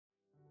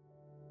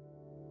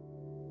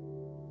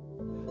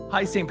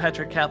Hi, St.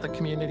 Patrick Catholic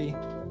community.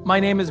 My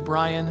name is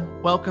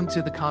Brian. Welcome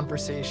to The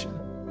Conversation.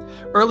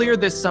 Earlier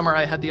this summer,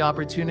 I had the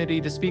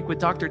opportunity to speak with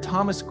Dr.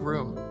 Thomas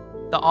Groome,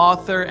 the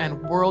author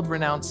and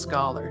world-renowned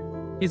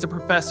scholar. He's a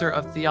professor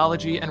of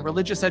theology and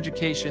religious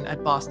education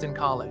at Boston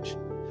College.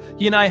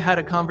 He and I had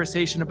a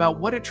conversation about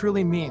what it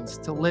truly means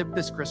to live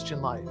this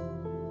Christian life.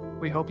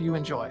 We hope you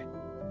enjoy.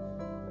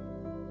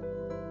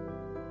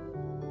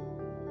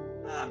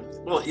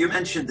 Well, you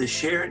mentioned the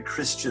shared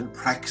Christian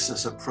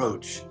praxis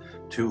approach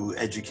to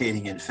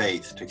educating in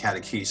faith, to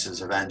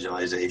catechesis,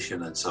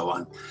 evangelization, and so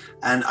on.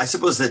 And I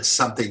suppose that's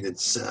something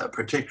that's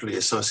particularly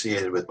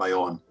associated with my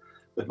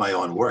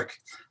own work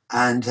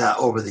and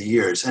over the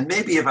years. And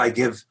maybe if I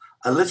give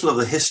a little of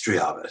the history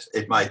of it,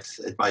 it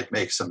might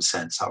make some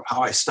sense of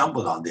how I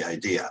stumbled on the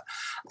idea.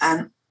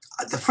 And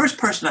the first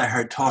person I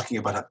heard talking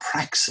about a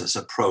praxis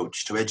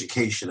approach to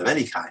education of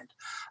any kind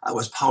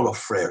was Paulo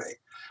Freire.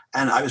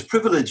 And I was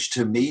privileged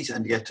to meet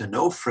and get to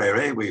know Freire.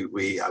 I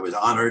was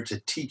honored to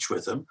teach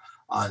with him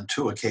on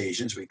 2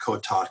 occasions. We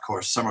co-taught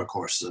summer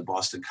courses at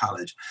Boston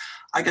College.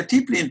 I got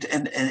deeply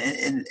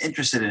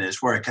interested in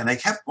his work, and I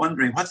kept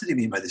wondering, what did he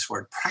mean by this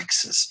word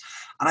praxis?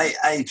 And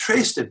I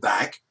traced it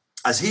back,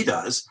 as he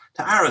does,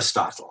 to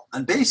Aristotle.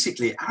 And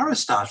basically,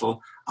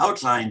 Aristotle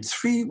outlined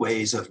 3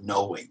 ways of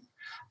knowing.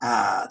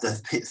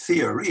 The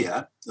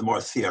theoria, the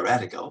more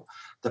theoretical;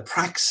 the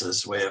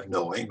praxis way of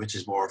knowing, which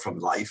is more from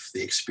life,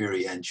 the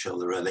experiential,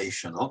 the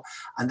relational;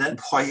 and then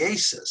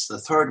poiesis, the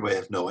 3rd way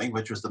of knowing,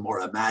 which was the more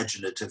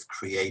imaginative,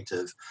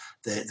 creative,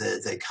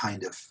 the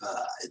kind of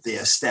the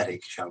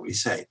aesthetic, shall we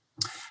say.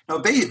 Now,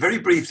 very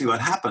briefly,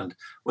 what happened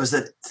was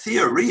that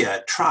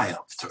theoria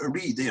triumphed,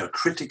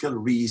 critical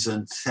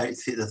reason,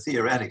 the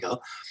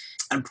theoretical,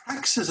 and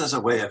praxis as a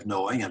way of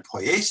knowing and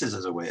poiesis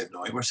as a way of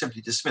knowing were simply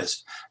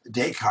dismissed.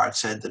 Descartes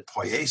said that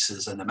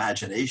poiesis and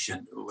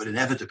imagination would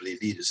inevitably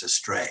lead us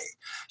astray.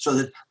 So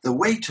that the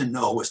way to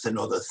know was to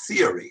know the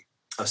theory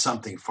of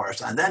something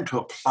first and then to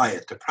apply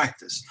it to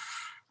practice.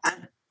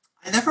 And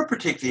I never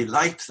particularly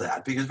liked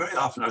that, because very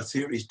often our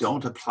theories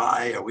don't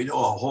apply, or we know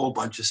a whole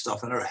bunch of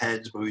stuff in our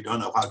heads, but we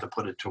don't know how to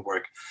put it to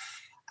work.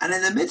 And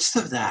in the midst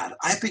of that,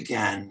 I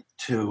began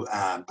to,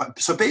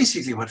 so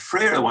basically what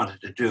Freire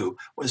wanted to do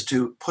was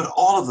to put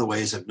all of the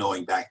ways of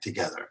knowing back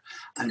together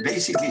and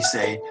basically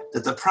say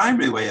that the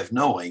primary way of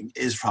knowing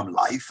is from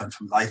life and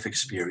from life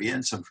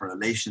experience and from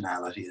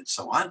relationality and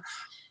so on.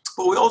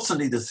 But we also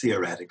need the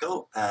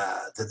theoretical,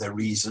 the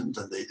reasoned,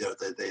 and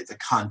the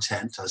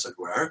content, as it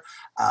were,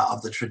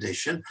 of the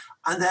tradition,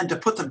 and then to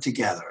put them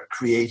together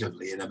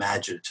creatively and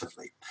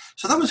imaginatively.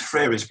 So that was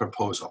Freire's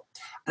proposal.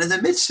 And in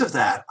the midst of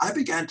that, I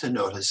began to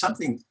notice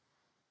something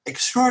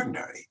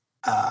extraordinary,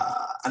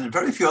 and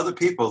very few other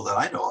people that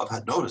I know of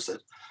had noticed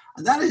it,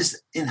 and that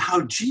is in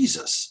how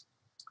Jesus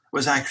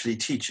was actually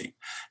teaching.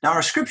 Now,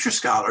 our scripture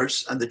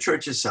scholars and the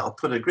church itself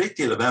put a great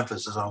deal of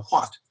emphasis on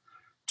what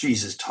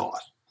Jesus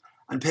taught,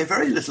 and pay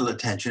very little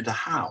attention to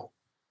how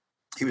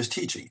he was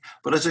teaching.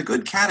 But as a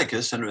good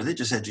catechist and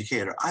religious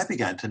educator, I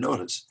began to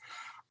notice,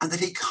 and that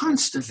he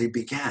constantly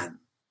began,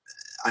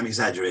 I'm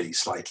exaggerating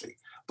slightly,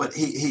 but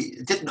he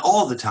didn't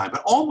all the time,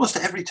 but almost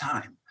every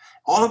time,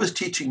 all of his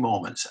teaching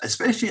moments,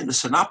 especially in the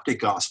synoptic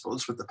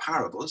gospels with the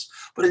parables,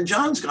 but in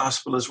John's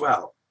gospel as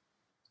well,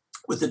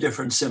 with the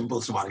different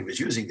symbols and what he was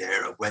using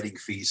there of wedding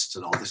feasts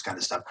and all this kind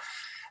of stuff,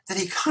 that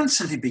he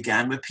constantly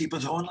began with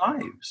people's own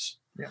lives.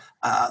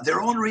 Yeah.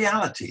 Their own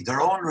reality,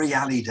 their own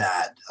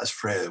realidad, as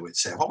Freire would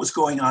say, what was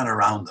going on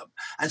around them.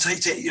 And so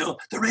he'd say,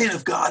 the reign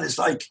of God is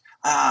like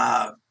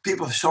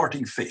people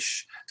sorting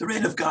fish. The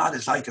reign of God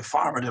is like a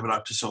farmer that went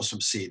out to sow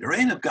some seed. The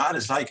reign of God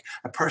is like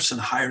a person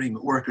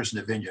hiring workers in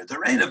a vineyard. The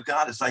reign of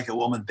God is like a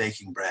woman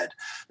baking bread.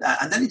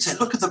 And then he'd say,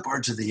 look at the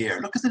birds of the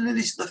air. Look at the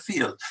lilies of the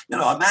field.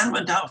 A man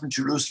went down from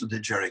Jerusalem to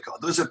Jericho.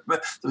 There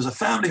was a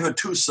family who had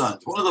 2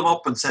 sons. One of them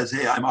up and says,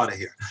 hey, I'm out of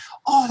here.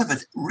 All of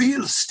it,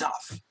 real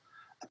stuff.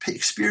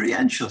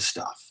 Experiential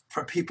stuff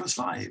for people's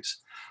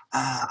lives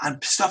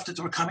and stuff that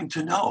they were coming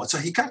to know. So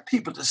he got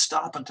people to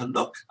stop and to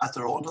look at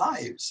their own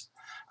lives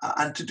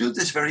and to do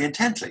this very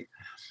intently.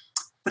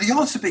 But he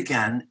also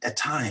began at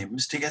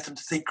times to get them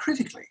to think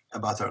critically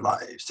about their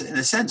lives. In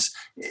a sense,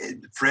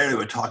 Freire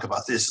would talk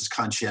about this as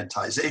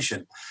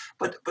conscientization,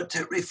 but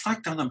to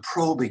reflect on them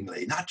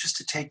probingly, not just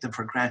to take them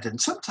for granted.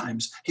 And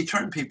sometimes he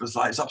turned people's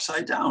lives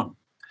upside down.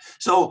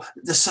 So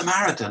the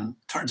Samaritan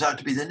turns out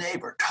to be the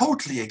neighbor,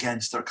 totally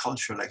against their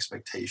cultural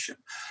expectation.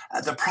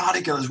 The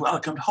prodigal is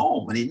welcomed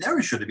home, and he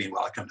never should have been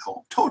welcomed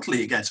home,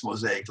 totally against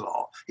Mosaic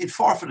law. He'd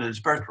forfeited his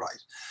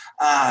birthright.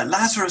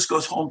 Lazarus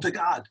goes home to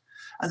God,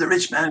 and the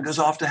rich man goes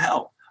off to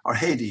hell, or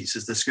Hades,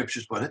 as the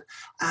scriptures put it.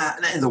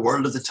 In the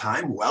world of the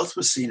time, wealth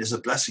was seen as a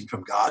blessing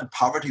from God.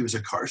 Poverty was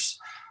a curse.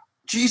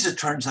 Jesus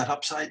turns that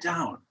upside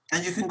down.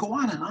 And you can go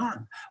on and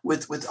on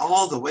with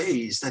all the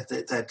ways that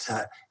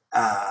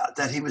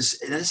he was,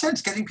 in a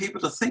sense, getting people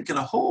to think in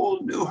a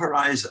whole new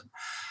horizon.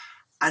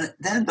 And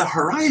then the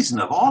horizon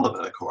of all of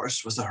it, of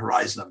course, was the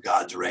horizon of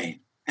God's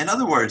reign. In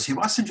other words, he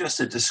wasn't just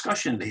a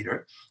discussion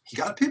leader. He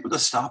got people to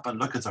stop and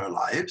look at their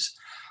lives.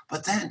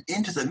 But then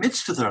into the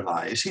midst of their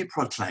lives, he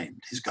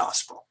proclaimed his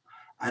gospel.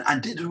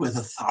 and did it with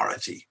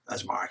authority,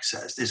 as Mark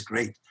says, this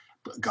great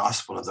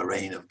gospel of the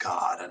reign of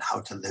God and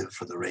how to live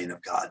for the reign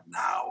of God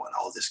now and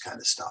all this kind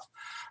of stuff.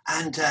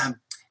 And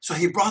so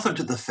he brought them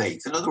to the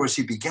faith. In other words,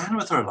 he began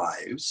with their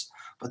lives,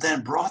 but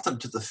then brought them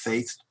to the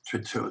faith, to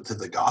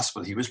the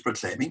gospel he was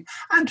proclaiming,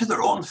 and to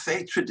their own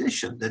faith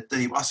tradition, that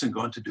he wasn't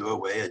going to do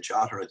away a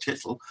jot or a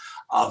tittle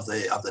of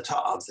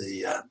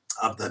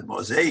the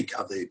mosaic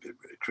of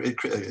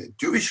the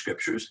Jewish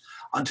scriptures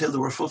until they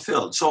were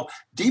fulfilled. So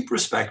deep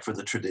respect for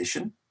the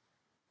tradition.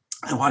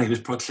 And what he was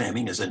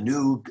proclaiming is a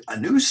new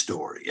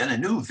story and a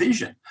new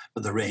vision for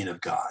the reign of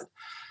God.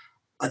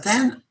 But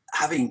then,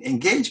 having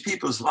engaged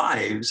people's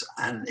lives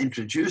and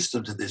introduced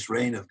them to this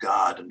reign of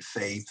God and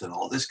faith and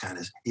all this kind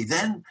of, he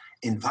then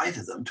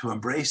invited them to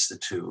embrace the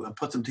two and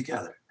put them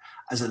together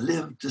as a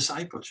lived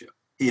discipleship.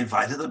 He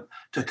invited them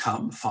to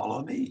come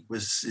follow me,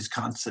 was his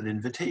constant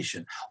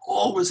invitation.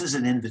 Always as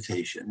an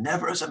invitation,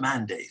 never as a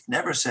mandate,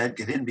 never said,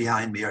 get in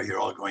behind me or you're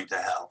all going to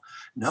hell.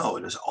 No,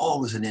 it was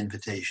always an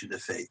invitation to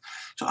faith.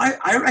 So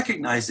I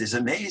recognize this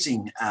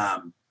amazing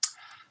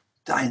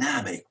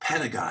dynamic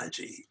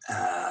pedagogy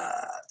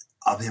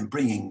of him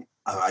bringing,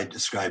 I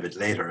describe it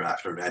later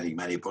after reading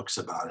many books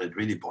about it, it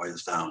really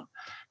boils down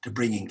to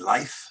bringing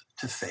life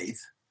to faith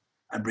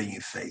and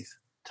bringing faith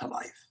to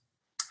life.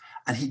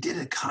 And he did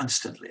it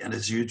constantly. And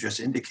as you just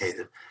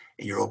indicated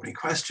in your opening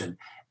question,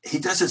 he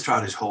does it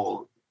throughout his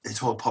whole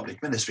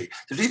public ministry.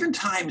 There's even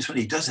times when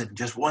he does it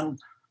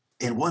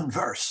in one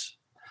verse.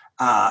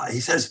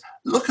 He says,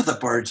 look at the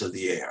birds of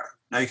the air.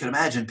 Now you can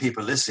imagine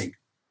people listening,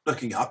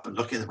 looking up and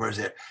looking at the birds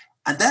of the air.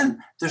 And then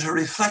there's a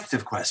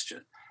reflective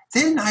question.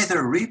 They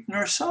neither reap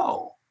nor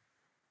sow.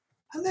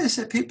 And they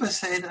say, people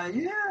say that,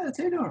 yeah,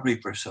 they don't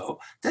reap or sow.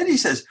 Then he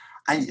says,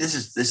 and this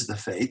is the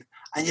faith,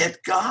 and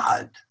yet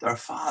God, their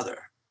Father,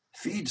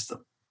 feeds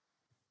them.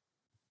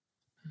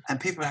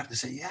 And people have to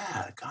say,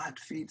 yeah, God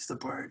feeds the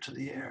birds of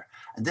the air.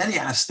 And then he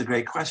asks the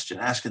great question,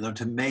 asking them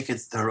to make it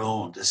their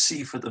own, to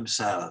see for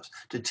themselves,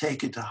 to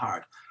take it to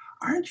heart.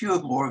 Aren't you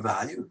of more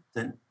value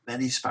than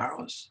many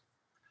sparrows?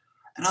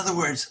 In other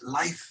words,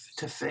 life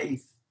to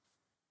faith,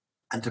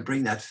 and to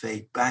bring that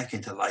faith back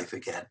into life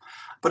again.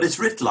 But it's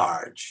writ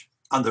large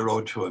on the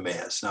road to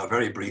Emmaus. Now,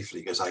 very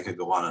briefly, because I could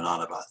go on and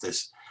on about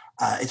this.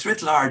 It's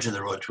writ large on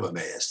the road to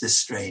Emmaus, this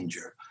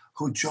stranger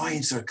who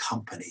joins their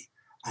company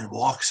and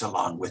walks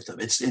along with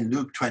them. It's in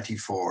Luke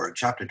 24,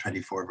 chapter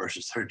 24,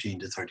 verses 13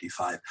 to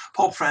 35.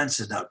 Pope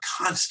Francis now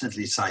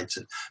constantly cites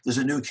it. There's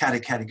a new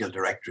catechetical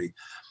directory.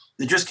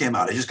 It just came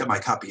out. I just got my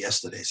copy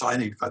yesterday, so I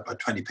need about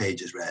 20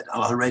 pages read.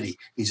 And already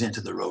he's into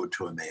the road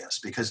to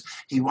Emmaus because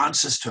he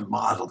wants us to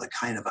model the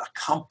kind of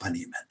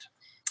accompaniment,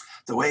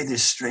 the way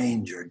this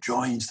stranger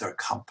joins their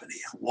company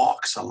and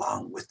walks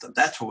along with them.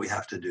 That's what we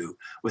have to do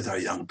with our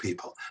young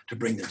people to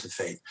bring them to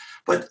faith.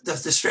 But the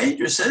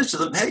stranger says to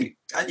them, hey,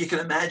 and you can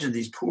imagine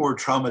these poor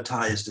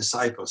traumatized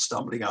disciples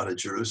stumbling out of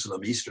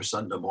Jerusalem Easter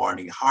Sunday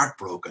morning,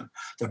 heartbroken.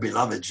 Their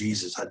beloved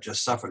Jesus had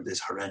just suffered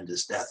this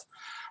horrendous death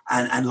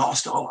and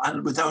lost all,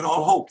 and without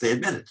all hope. They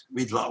admit it.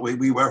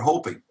 We were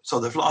hoping, so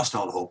they've lost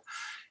all hope.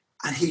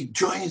 And he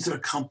joins their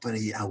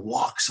company and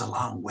walks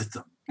along with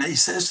them. And he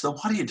says to them,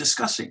 what are you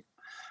discussing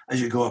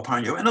as you go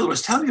upon your way? In other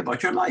words, tell me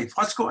about your life.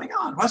 What's going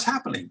on? What's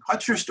happening?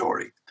 What's your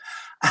story?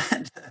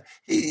 And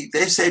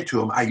they say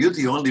to him, are you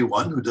the only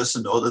one who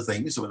doesn't know the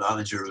things that went on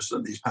in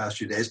Jerusalem these past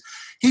few days?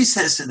 He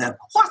says to them,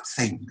 what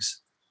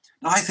things?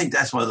 Now, I think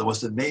that's one of the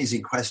most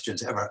amazing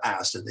questions ever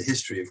asked in the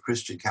history of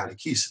Christian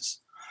catechesis,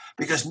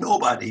 because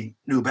nobody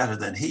knew better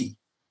than he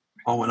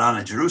what went on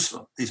in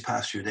Jerusalem these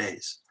past few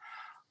days.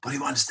 But he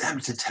wants them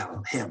to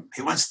tell him.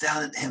 He wants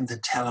him to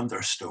tell him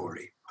their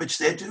story, which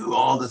they do,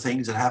 all the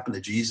things that happened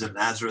to Jesus of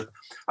Nazareth,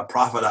 a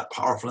prophet that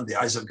powerful in the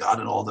eyes of God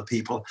and all the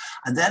people.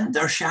 And then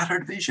their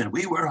shattered vision.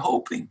 We were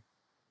hoping.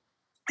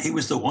 He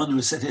was the one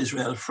who set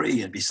Israel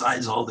free. And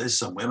besides all this,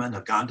 some women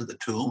have gone to the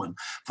tomb and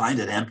find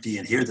it empty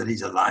and hear that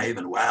he's alive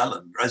and well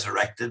and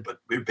resurrected, but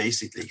we're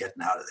basically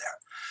getting out of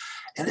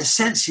there. In a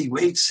sense, he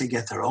waits to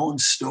get their own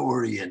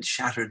story and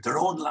shattered their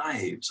own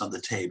lives on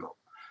the table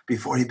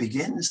before he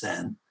begins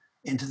then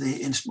into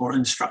the more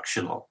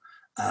instructional,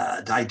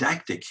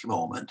 didactic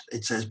moment.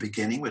 It says,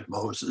 beginning with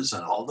Moses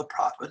and all the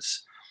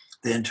prophets,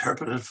 he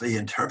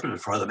interpreted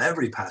for them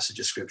every passage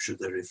of scripture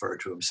that referred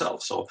to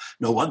himself. So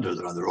no wonder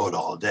they're on the road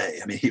all day.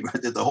 I mean, he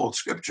read the whole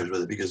scriptures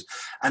with it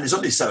and it's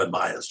only 7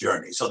 miles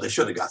journey, so they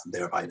should have gotten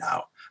there by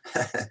now.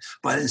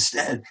 But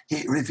instead,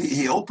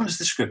 he opens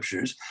the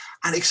scriptures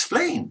and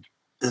explained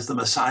that the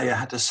Messiah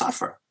had to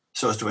suffer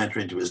so as to enter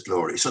into his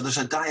glory. So there's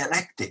a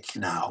dialectic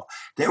now.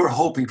 They were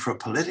hoping for a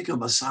political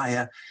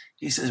Messiah.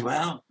 He says,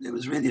 well, it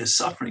was really a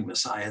suffering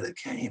Messiah that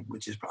came,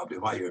 which is probably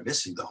why you're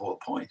missing the whole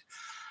point.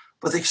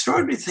 But the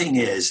extraordinary thing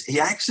is, he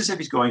acts as if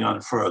he's going on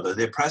further.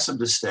 They press him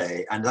to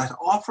stay, and that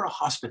offer of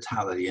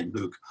hospitality in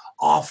Luke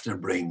often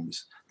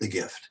brings the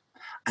gift.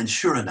 And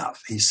sure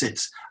enough, he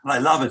sits, and I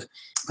love it,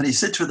 when he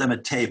sits with them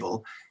at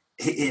table,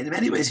 in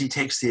many ways he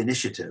takes the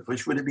initiative,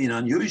 which would have been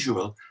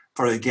unusual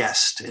for a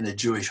guest in a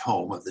Jewish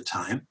home of the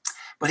time.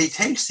 But he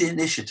takes the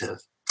initiative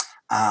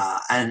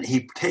And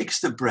he takes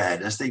the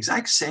bread. It's the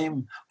exact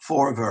same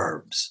four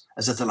verbs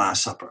as at the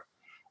Last Supper.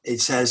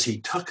 It says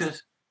he took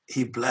it,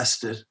 he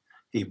blessed it,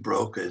 he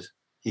broke it,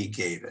 he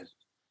gave it.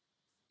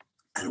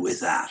 And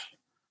with that,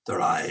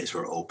 their eyes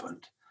were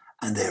opened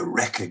and they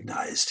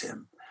recognized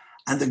him.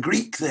 And the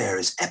Greek there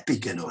is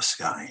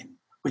epigenoschein,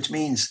 which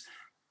means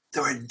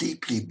they were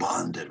deeply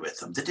bonded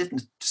with him. They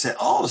didn't say,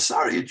 oh,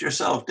 sorry, it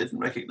yourself didn't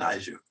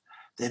recognize you.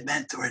 They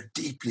meant they were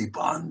deeply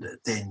bonded.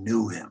 They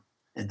knew him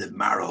in the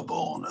marrow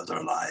bone of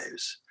their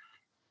lives.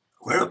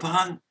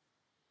 Whereupon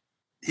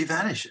he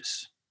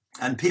vanishes.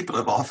 And people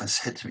have often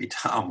said to me,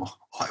 Tom,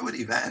 why would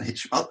he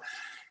vanish? Well,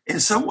 in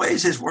some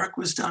ways, his work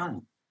was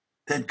done.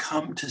 They'd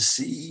come to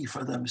see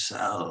for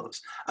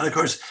themselves. And of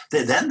course,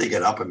 they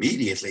get up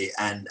immediately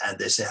and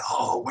they say,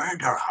 oh,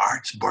 weren't our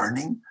hearts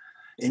burning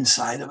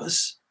inside of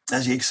us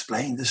as he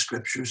explained the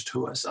scriptures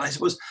to us? And I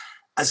suppose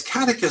as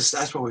catechists,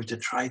 that's what we have to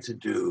try to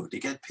do, to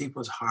get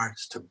people's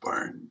hearts to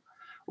burn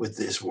with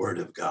this word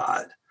of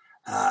God.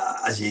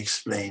 As he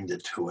explained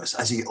it to us,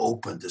 as he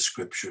opened the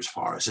scriptures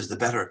for us,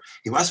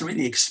 he wasn't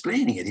really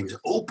explaining it, he was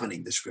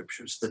opening the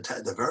scriptures.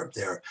 The verb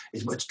there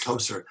is much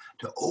closer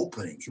to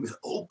opening. He was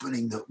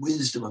opening the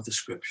wisdom of the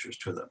scriptures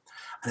to them.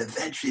 And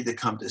eventually they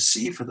come to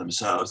see for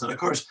themselves. And of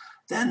course,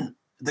 then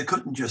they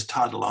couldn't just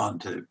toddle on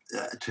to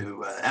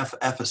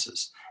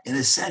Ephesus. In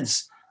a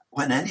sense,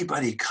 when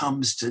anybody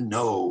comes to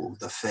know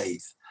the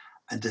faith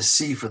and to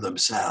see for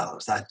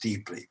themselves that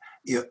deeply,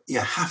 you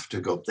have to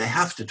go, they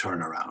have to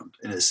turn around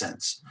in a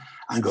sense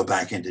and go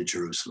back into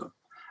Jerusalem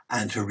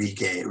and to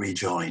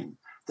rejoin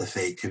the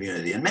faith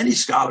community. And many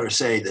scholars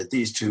say that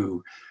these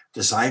two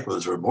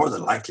disciples were more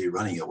than likely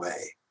running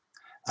away.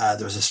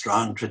 There was a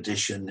strong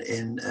tradition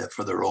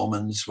for the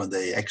Romans when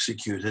they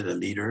executed a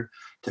leader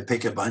to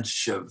pick a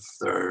bunch of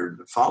their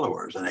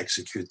followers and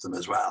execute them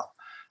as well.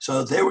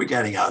 So they were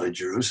getting out of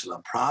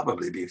Jerusalem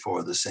probably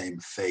before the same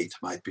fate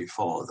might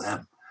befall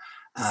them.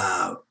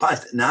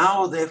 But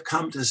now they've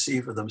come to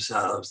see for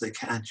themselves. They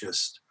can't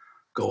just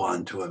go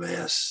on to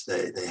Emmaus.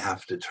 They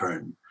have to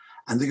turn.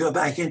 And they go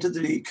back into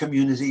the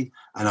community.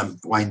 And I'm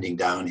winding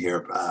down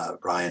here,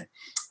 Brian.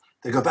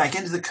 They go back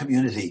into the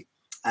community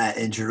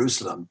in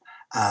Jerusalem.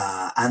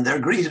 And they're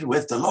greeted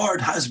with, the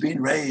Lord has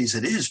been raised.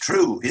 It is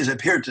true. He has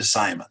appeared to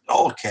Simon.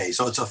 Okay,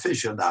 so it's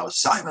official now.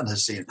 Simon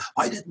has seen.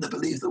 Why didn't they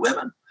believe the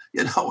women?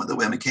 When the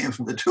women came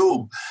from the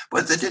tomb.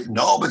 But they didn't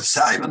know, but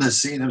Simon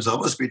has seen him, so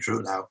it must be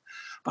true now.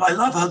 But I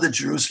love how the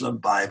Jerusalem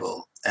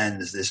Bible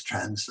ends this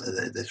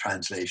the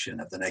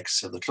translation of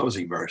the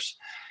closing verse.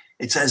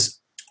 It says,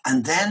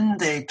 and then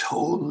they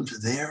told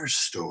their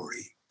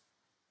story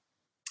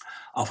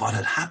of what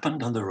had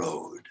happened on the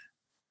road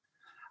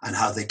and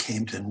how they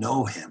came to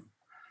know him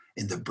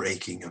in the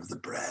breaking of the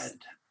bread.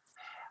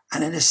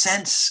 And in a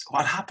sense,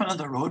 what happened on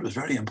the road was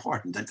very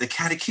important. That the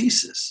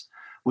catechesis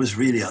was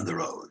really on the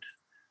road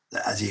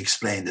as he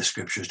explained the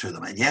scriptures to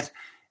them. And yet,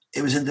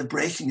 it was in the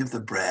breaking of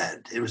the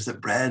bread. It was the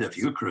bread of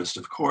Eucharist,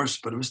 of course,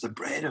 but it was the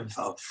bread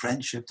of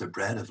friendship, the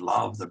bread of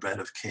love, the bread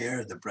of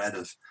care, the bread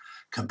of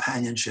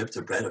companionship,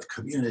 the bread of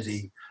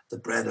community, the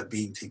bread of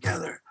being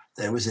together.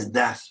 There was in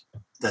that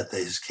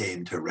they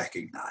came to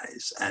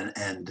recognize.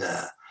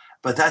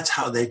 But that's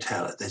how they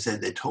tell it. They said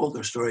they told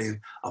their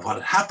story of what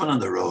had happened on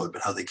the road,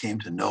 but how they came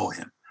to know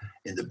him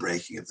in the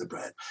breaking of the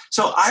bread.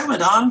 So I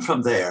went on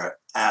from there.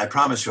 I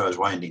promised you I was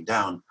winding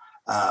down.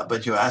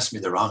 But you asked me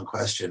the wrong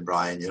question,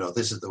 Brian.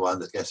 This is the one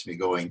that gets me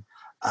going.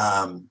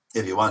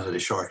 If you wanted a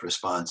short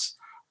response.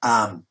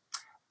 And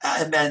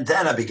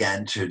then I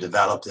began to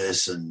develop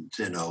this and,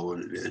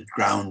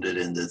 ground it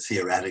in the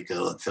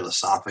theoretical and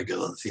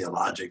philosophical and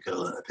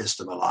theological and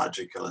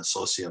epistemological and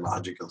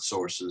sociological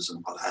sources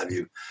and what have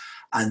you.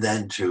 And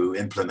then to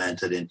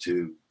implement it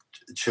into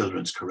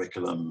children's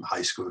curriculum,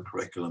 high school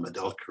curriculum,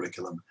 adult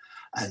curriculum,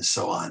 and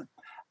so on.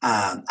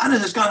 And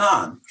it has gone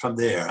on from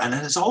there. And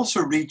it has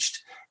also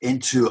reached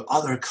into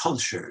other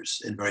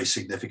cultures in very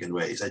significant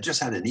ways. I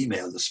just had an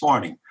email this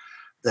morning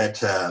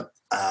that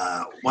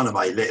one of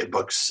my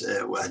books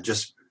had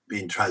just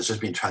been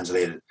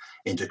translated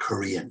into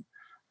Korean.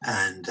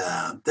 And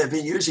they've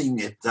been using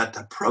that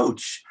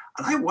approach.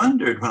 And I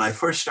wondered when I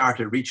first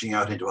started reaching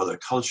out into other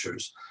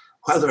cultures,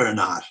 whether or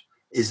not,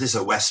 is this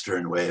a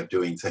Western way of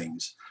doing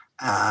things?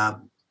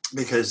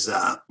 Because,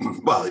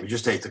 if you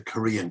just take the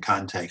Korean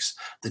context,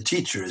 the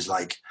teacher is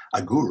like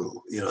a guru.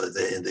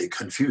 In the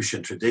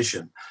Confucian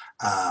tradition,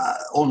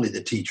 only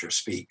the teacher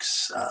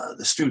speaks.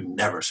 The student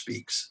never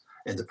speaks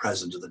in the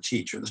presence of the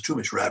teacher. There's too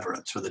much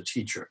reverence for the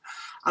teacher.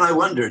 And I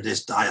wondered,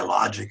 this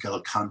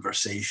dialogical,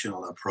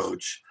 conversational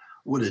approach,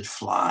 would it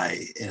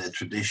fly in a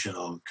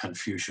traditional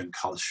Confucian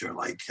culture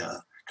like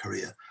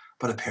Korea?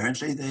 But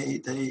apparently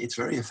it's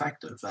very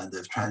effective. And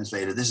they've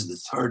translated, this is the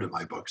third of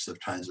my books they've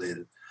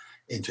translated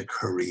into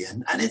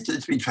Korean, and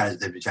it's been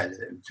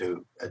translated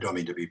into, I don't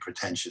mean to be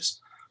pretentious,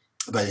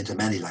 but into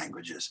many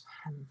languages.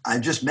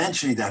 I'm just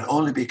mentioning that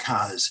only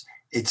because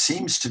it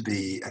seems to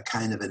be a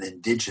kind of an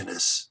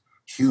indigenous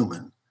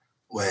human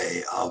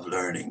way of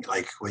learning.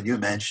 Like when you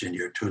mentioned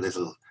your two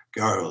little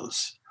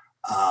girls,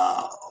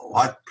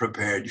 what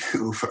prepared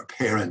you for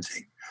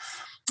parenting?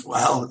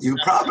 Well, you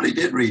probably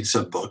did read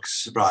some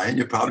books, Brian.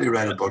 You probably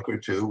read a book or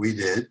two. We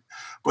did.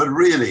 But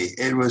really,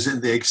 it was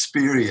in the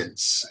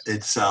experience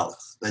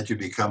itself that you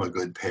become a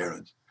good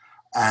parent.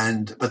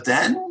 But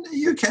then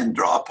you can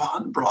draw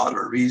upon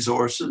broader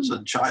resources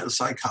and child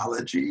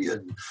psychology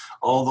and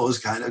all those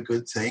kind of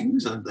good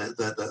things, and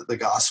the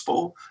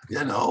gospel,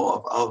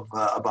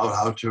 about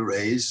how to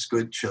raise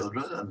good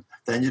children. And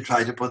then you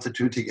try to put the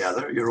two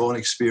together, your own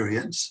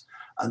experience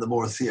and the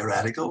more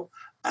theoretical.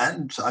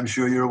 And I'm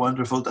sure you're a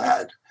wonderful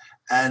dad.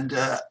 And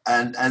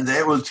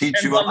they will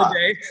teach you a lot.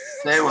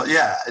 They will,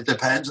 yeah. It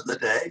depends on the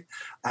day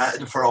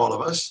for all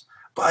of us.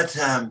 But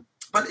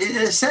in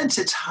a sense,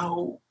 it's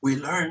how we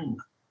learn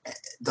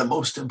the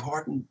most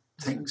important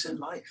things in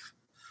life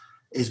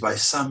is by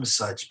some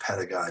such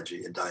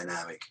pedagogy and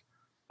dynamic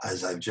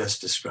as I've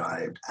just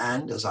described,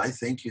 and as I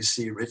think you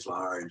see writ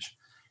large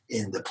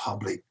in the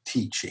public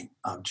teaching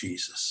of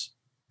Jesus.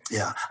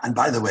 Yeah. And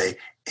by the way,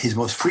 his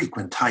most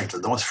frequent title,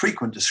 the most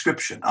frequent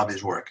description of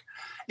his work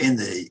in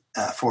the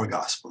four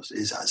Gospels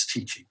is as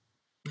teaching.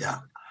 Yeah.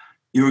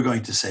 You were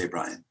going to say,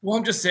 Brian. Well,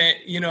 I'm just saying,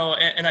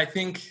 and I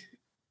think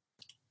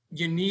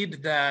you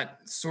need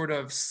that sort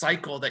of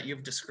cycle that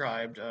you've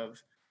described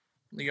of,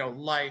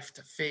 life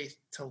to faith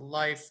to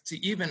life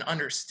to even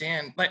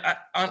understand. Like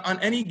on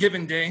any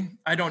given day,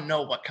 I don't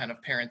know what kind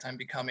of parent I'm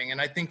becoming. And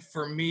I think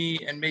for me,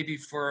 and maybe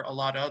for a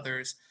lot of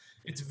others,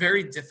 it's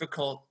very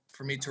difficult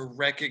for me to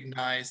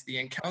recognize the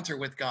encounter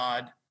with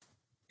God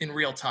in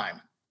real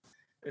time,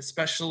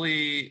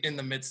 especially in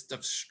the midst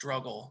of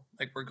struggle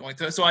like we're going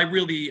through. So I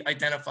really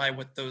identify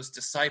with those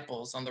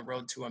disciples on the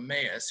road to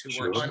Emmaus who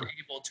were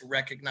unable to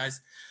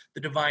recognize the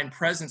divine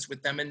presence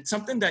with them. And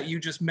something that you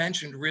just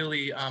mentioned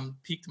really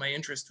piqued my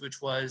interest, which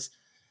was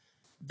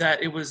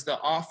that it was the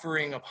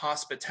offering of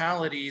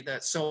hospitality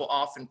that so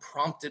often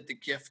prompted the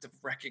gift of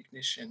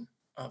recognition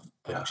of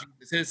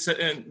Jesus,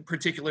 and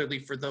particularly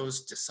for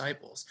those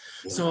disciples.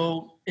 Yeah.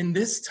 So in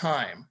this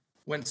time,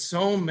 when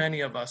so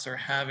many of us are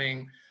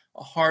having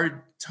a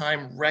hard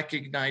time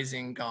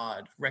recognizing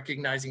God,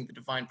 recognizing the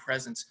divine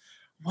presence,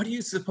 what do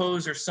you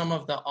suppose are some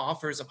of the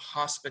offers of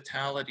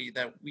hospitality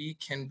that we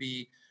can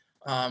be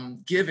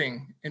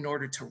giving in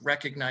order to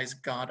recognize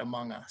God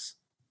among us?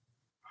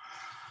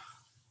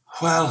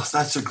 Well,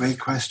 that's a great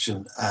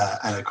question,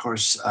 and of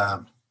course,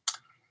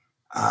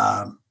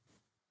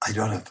 I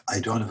don't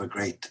have a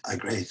great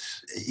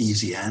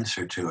easy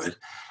answer to it.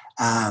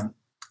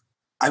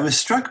 I was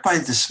struck by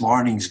this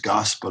morning's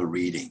gospel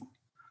reading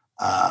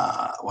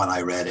when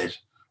I read it.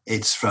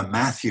 It's from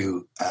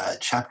Matthew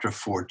chapter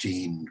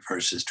 14,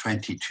 verses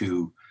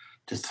 22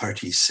 to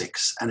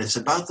 36, and it's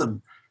about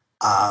them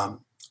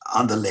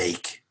on the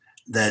lake.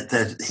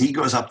 That he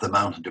goes up the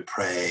mountain to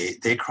pray.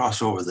 They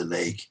cross over the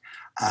lake.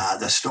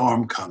 The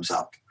storm comes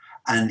up,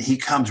 and he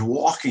comes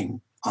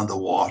walking on the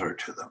water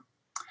to them.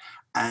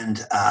 And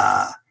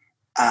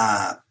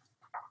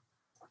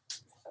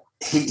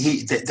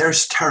they're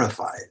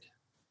terrified.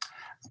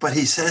 But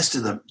he says to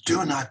them,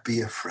 do not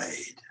be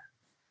afraid.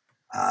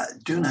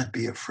 Do not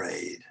be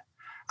afraid.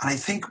 And I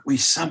think we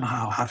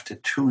somehow have to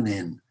tune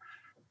in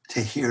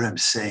to hear him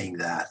saying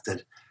that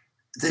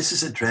this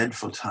is a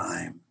dreadful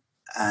time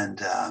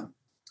and a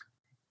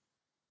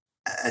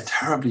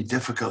terribly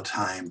difficult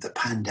time, the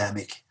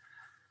pandemic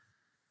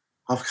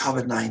of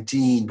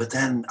COVID-19, but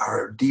then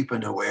our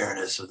deepened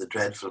awareness of the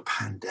dreadful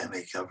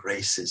pandemic of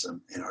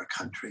racism in our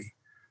country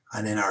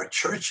and in our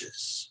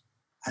churches,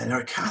 and in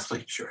our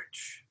Catholic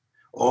Church,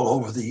 all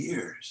over the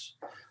years,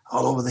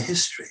 all over the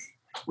history.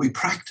 We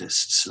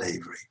practiced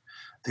slavery.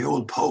 The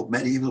old Pope,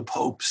 medieval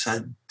popes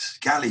had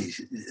galley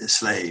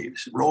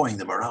slaves, rowing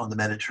them around the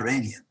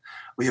Mediterranean.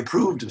 We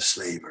approved of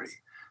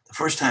slavery. The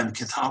first time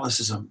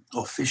Catholicism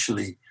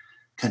officially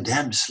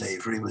condemned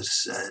slavery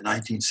was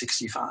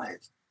 1965.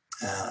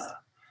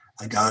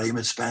 Gaudium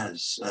et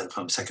Spes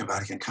from Second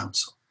Vatican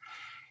Council.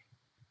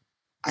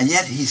 And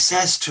yet he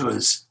says to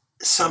us,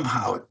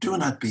 somehow, do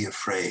not be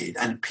afraid.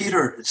 And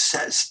Peter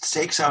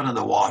stakes out on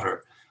the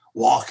water,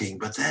 walking,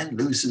 but then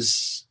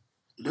loses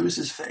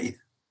faith.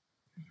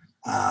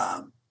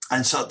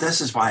 And so this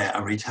is why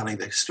I'm retelling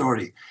the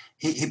story.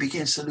 He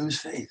begins to lose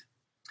faith.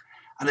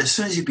 And as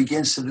soon as he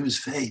begins to lose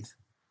faith,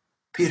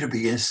 Peter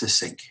begins to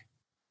sink.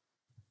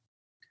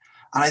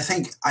 And I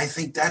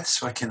think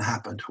that's what can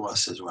happen to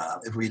us as well.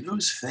 If we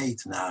lose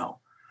faith now,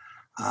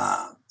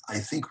 I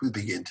think we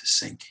begin to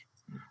sink.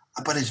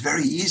 But it's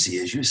very easy,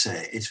 as you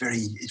say. It's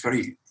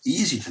very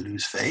easy to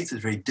lose faith.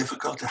 It's very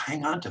difficult to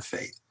hang on to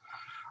faith.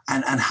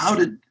 And how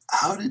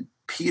did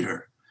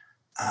Peter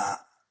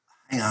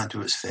hang on to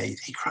his faith?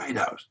 He cried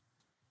out,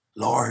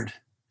 "Lord,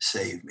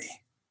 save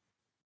me."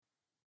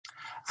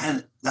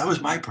 And that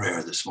was my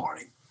prayer this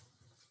morning.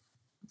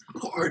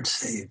 Lord,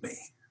 save me.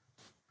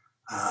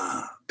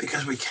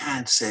 Because we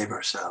can't save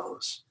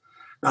ourselves.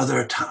 Now,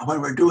 there are times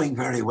when we're doing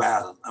very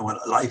well and when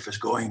life is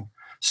going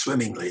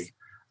swimmingly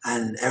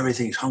and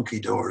everything's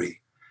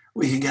hunky-dory,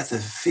 we can get the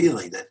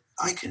feeling that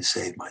I can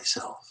save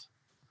myself.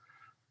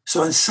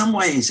 So in some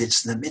ways,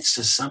 it's in the midst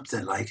of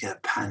something like a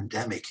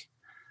pandemic,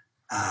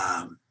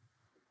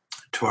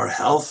 to our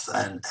health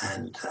and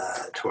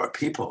to our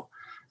people.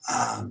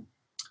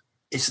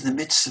 It's in the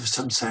midst of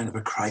some kind of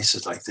a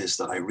crisis like this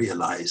that I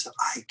realize that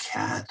I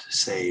can't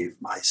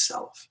save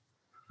myself,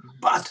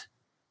 but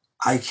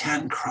I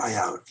can cry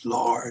out,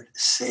 Lord,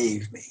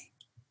 save me.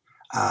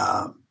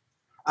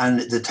 And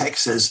the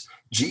text says,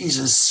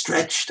 Jesus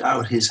stretched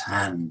out his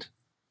hand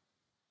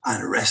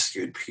and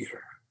rescued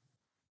Peter.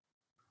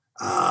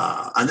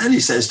 And then he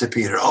says to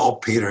Peter, oh,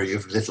 Peter,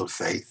 you've little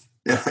faith.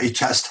 You know, he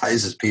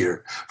chastises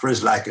Peter for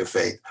his lack of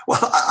faith.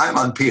 Well, I'm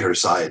on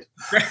Peter's side.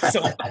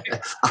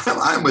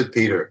 I'm with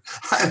Peter.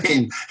 I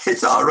mean,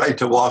 it's all right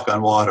to walk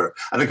on water.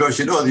 And of course,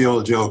 you know the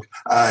old joke.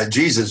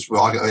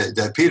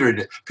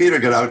 Peter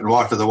got out and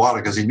walked on the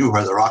water because he knew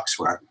where the rocks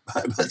were.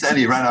 But then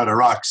he ran out of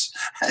rocks,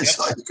 and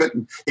so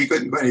he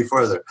couldn't go any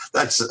further.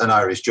 That's an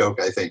Irish joke,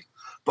 I think.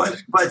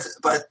 But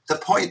the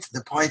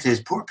point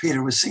is, poor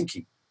Peter was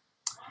sinking.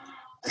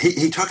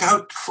 He took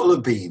out full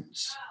of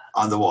beans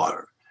on the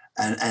water.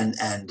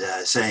 And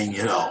saying,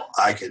 you know,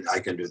 I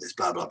can do this,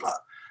 blah, blah, blah.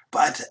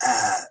 But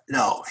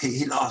no,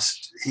 he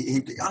lost,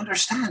 he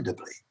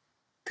understandably,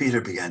 Peter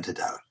began to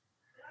doubt.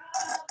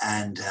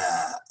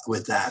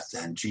 With that,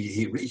 then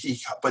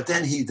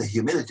the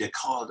humility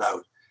called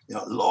out, you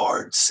know,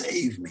 Lord,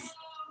 save me.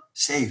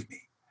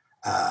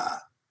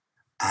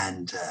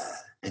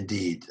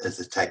 Indeed, as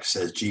the text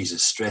says,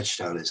 Jesus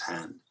stretched out his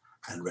hand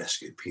and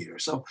rescued Peter.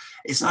 So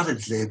it's not a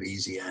glib,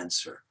 easy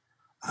answer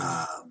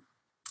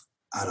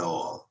at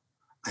all.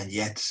 And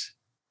yet,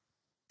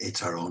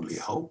 it's our only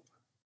hope,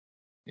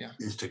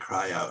 is to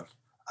cry out,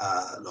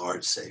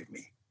 Lord, save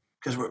me.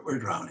 Because we're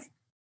drowning.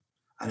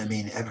 And I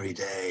mean, every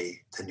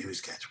day, the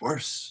news gets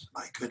worse.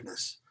 My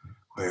goodness.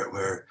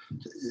 Where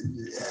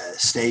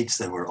states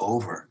that were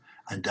over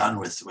and done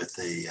with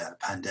the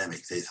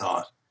pandemic, they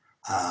thought,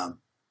 are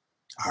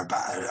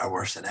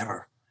worse than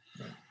ever.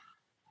 Right.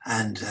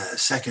 And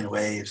second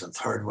waves and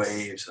third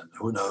waves, and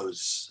who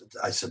knows,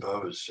 I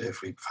suppose,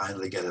 if we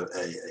finally get a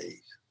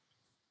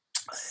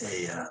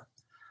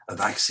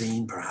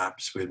vaccine,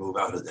 perhaps we'll move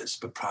out of this,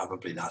 but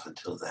probably not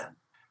until then.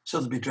 So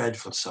there'll be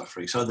dreadful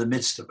suffering. So in the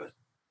midst of it,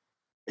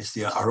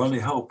 our only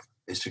hope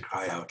is to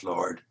cry out,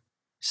 Lord,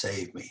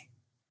 save me.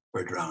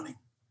 We're drowning.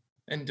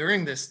 And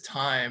during this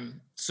time,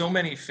 so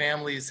many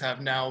families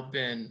have now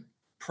been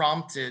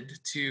prompted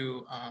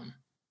to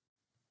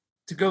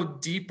go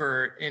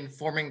deeper in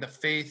forming the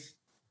faith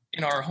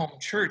in our home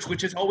church,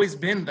 which has always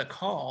been the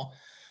call.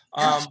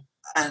 Yes.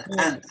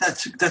 And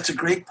that's a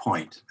great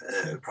point,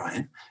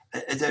 Brian.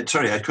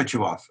 Sorry, I cut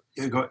you off.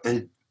 You go.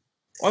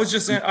 I was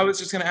just going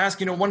to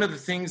ask. You know, one of the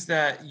things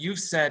that you've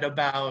said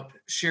about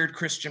shared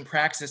Christian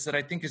praxis that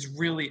I think is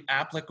really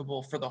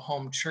applicable for the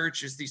home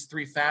church is these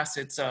three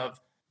facets of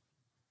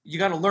you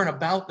got to learn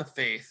about the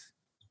faith,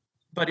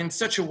 but in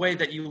such a way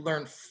that you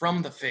learn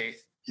from the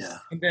faith,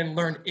 and then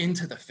learn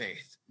into the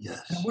faith.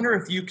 Yes. And I wonder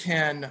if you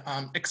can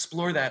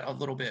explore that a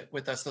little bit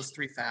with us, those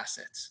three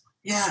facets.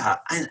 Yeah,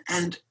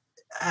 and.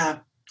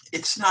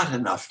 It's not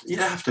enough. You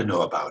have to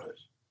know about it,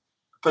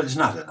 but it's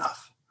not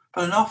enough.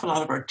 But an awful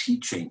lot of our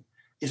teaching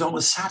is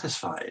almost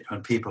satisfied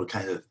when people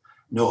kind of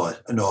know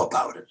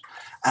about it.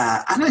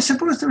 And I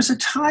suppose there was a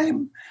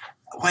time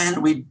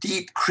when we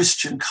deep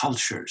Christian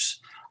cultures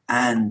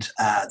and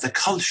the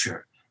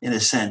culture, in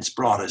a sense,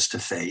 brought us to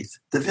faith.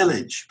 The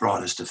village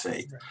brought us to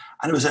faith. Right.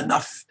 And it was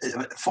enough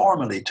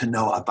formally to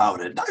know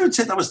about it. And I would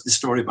say that was the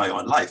story of my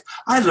own life.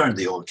 I learned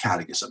the old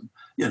catechism,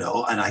 you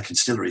know, and I can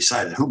still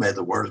recite it. Who made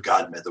the world?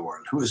 God made the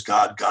world. Who is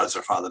God? God is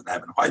our Father in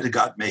heaven. Why did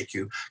God make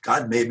you?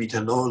 God made me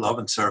to know, love,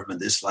 and serve him in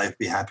this life,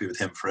 be happy with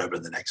him forever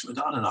in the next one,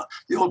 on and on.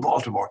 The old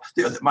Baltimore,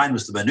 mine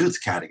was the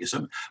Maynooth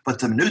Catechism, but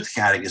the Maynooth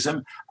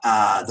Catechism,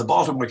 the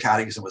Baltimore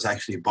Catechism was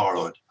actually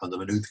borrowed from the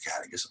Maynooth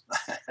Catechism.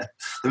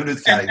 The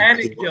Maynooth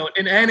Catechism.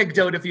 An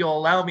anecdote, if you'll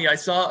allow me. I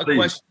saw a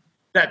question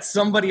that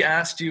somebody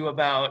asked you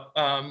about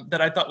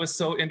that I thought was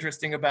so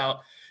interesting about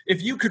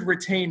if you could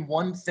retain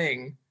one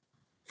thing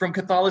from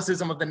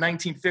Catholicism of the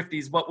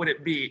 1950s, what would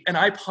it be? And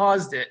I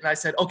paused it and I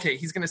said, okay,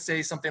 he's going to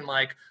say something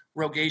like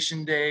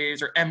Rogation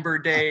Days or Ember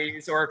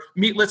Days or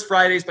Meatless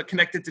Fridays, but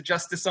connected to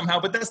justice somehow.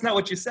 But that's not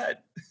what you said.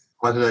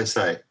 What did I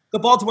say? The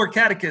Baltimore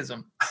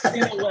Catechism,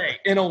 in a way,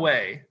 in an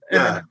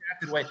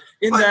adapted way,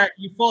 that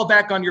you fall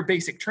back on your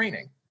basic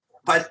training.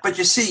 But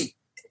you see,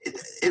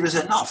 it was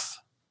enough.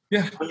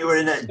 Yeah. When you were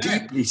in a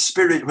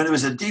when it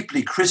was a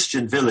deeply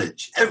Christian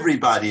village,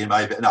 everybody in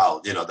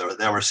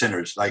there were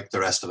sinners like the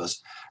rest of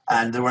us,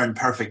 and there weren't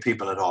perfect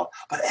people at all.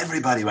 But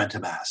everybody went to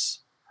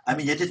Mass. I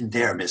mean, you didn't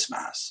dare miss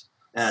Mass.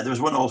 There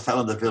was one old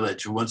fellow in the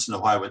village who once in a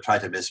while would try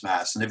to miss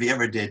Mass. And if he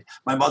ever did,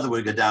 my mother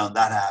would go down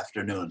that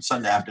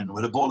Sunday afternoon,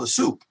 with a bowl of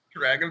soup.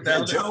 Drag him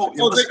down. Joe,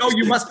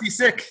 you must be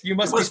sick. You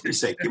must be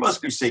sick. You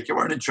must be sick. You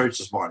weren't in church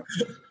this morning.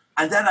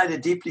 And then I had a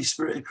deeply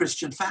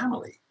Christian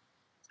family.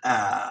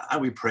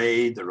 And we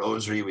prayed the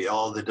rosary,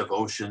 all the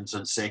devotions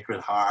and Sacred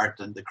Heart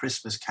and the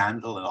Christmas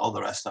candle and all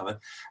the rest of it.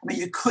 I mean,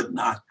 you could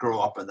not grow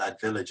up in that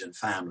village and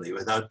family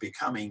without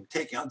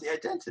taking on the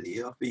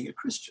identity of being a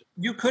Christian.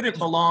 You couldn't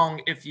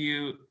belong if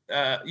you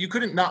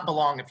couldn't not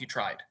belong if you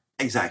tried.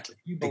 Exactly.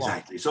 You belong.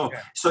 Exactly.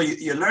 So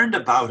you learned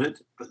about it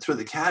through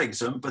the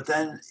catechism, but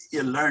then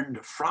you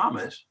learned from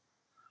it,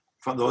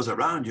 from those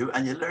around you,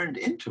 and you learned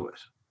into it,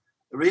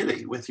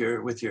 really, with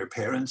your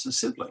parents and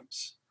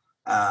siblings.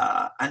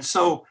 And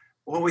so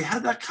when we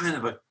had that kind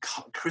of a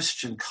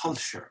Christian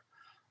culture,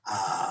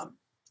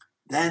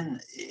 then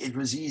it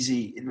was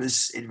easy. It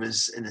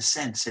was in a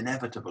sense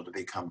inevitable to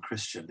become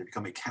Christian, to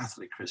become a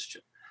Catholic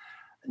Christian.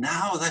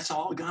 Now that's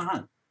all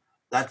gone.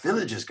 That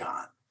village is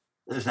gone.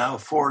 There's now a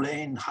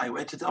 4-lane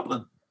highway to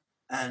Dublin,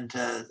 and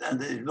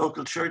the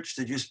local church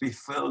that used to be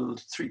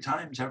filled 3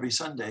 times every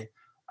Sunday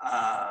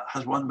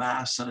has 1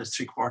 mass and it's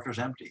 3/4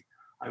 empty.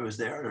 I was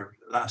there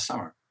last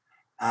summer.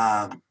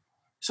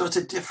 So it's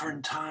a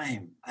different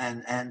time,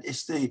 and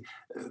it's the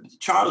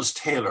Charles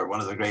Taylor,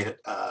 one of the great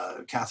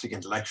Catholic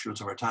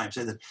intellectuals of our time,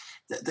 said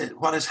that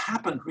what has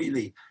happened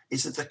really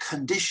is that the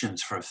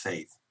conditions for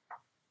faith,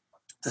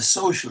 the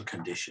social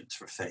conditions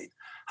for faith,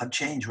 have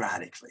changed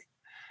radically,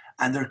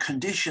 and they're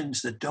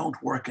conditions that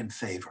don't work in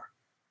favor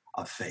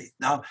of faith.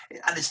 Now,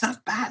 and it's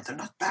not bad; they're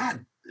not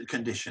bad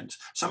conditions.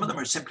 Some of them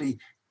are simply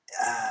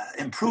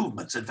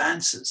improvements,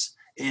 advances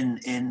in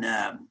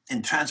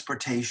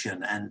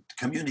transportation and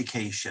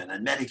communication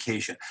and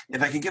medication.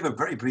 If I can give a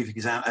very brief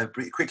example,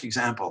 quick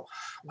example,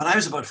 when I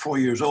was about 4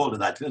 years old in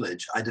that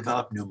village, I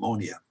developed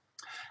pneumonia.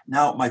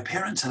 Now, my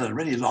parents had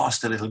already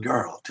lost a little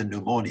girl to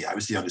pneumonia. I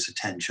was the youngest of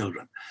 10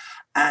 children.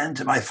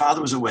 And my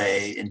father was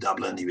away in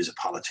Dublin. He was a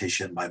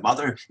politician. My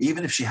mother,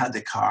 even if she had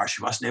the car,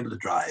 she wasn't able to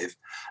drive.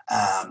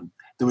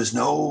 There was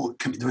no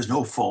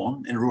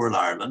phone in rural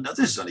Ireland. Now,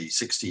 this is only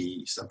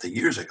 60-something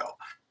years ago.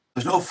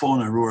 There's no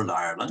phone in rural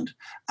Ireland.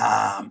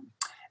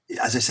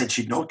 As I said,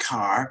 she'd no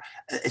car.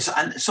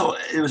 And so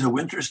it was a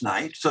winter's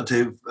night. So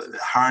to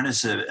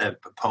harness a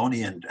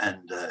pony and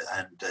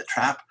a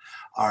trap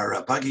or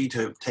a buggy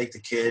to take the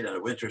kid on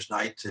a winter's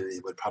night,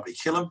 it would probably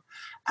kill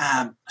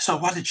him. So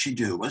what did she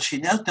do? Well, she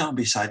knelt down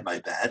beside my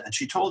bed and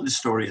she told this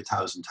story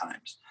 1,000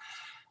 times.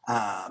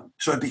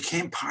 So it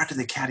became part of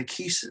the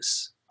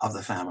catechesis of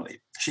the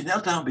family. She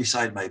knelt down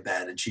beside my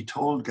bed and she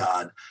told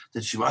God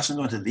that she wasn't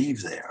going to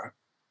leave there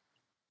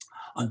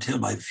until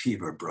my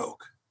fever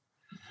broke.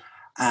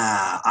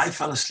 I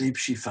fell asleep,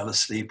 she fell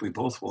asleep. We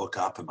both woke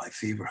up and my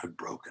fever had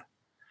broken.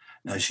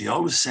 Now, she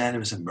always said it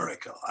was a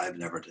miracle. I've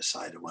never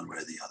decided one way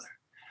or the other.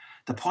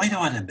 The point I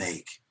want to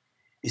make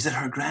is that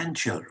her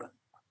grandchildren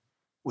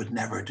would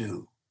never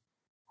do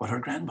what their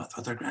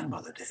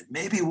grandmother did.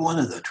 Maybe one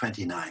of the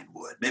 29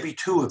 would, maybe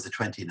 2 of the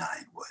 29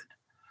 would.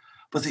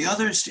 But the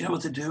others, do you know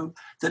what they do?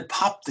 They'd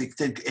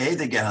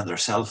get on their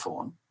cell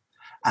phone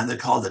and they'd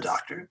call the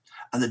doctor,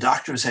 and the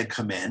doctor said,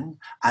 come in,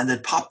 and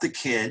they'd pop the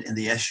kid in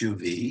the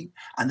SUV,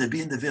 and they'd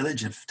be in the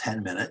village in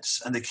 10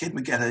 minutes, and the kid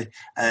would get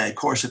a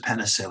course of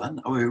penicillin,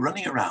 and we'd be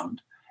running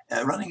around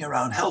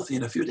healthy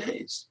in a few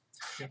days.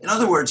 In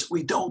other words,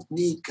 we don't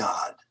need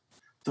God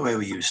the way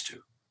we used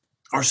to,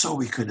 or so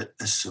we could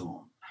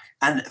assume.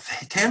 And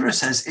Taylor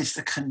says it's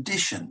the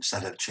conditions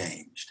that have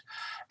changed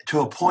to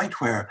a point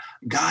where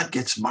God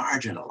gets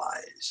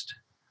marginalized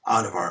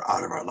out of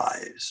our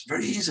lives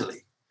very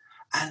easily.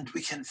 And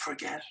we can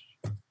forget.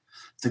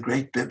 The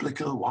great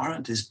biblical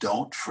warrant is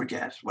don't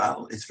forget.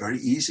 Well, it's very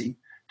easy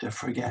to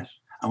forget.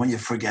 And when you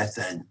forget,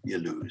 then you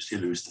lose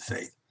the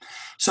faith.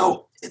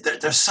 So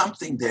there's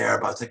something there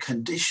about the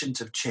conditions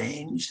have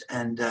changed.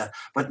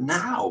 But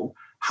now,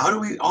 how do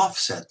we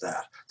offset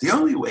that? The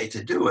only way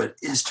to do it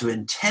is to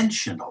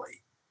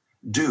intentionally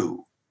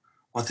do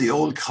what the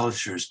old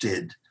cultures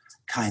did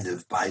kind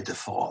of by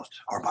default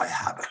or by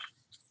habit.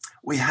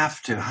 We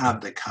have to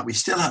have we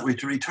have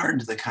to return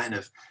to the kind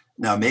of,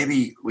 now,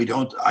 maybe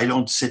I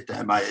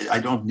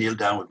don't kneel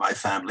down with my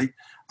family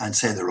and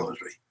say the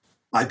rosary.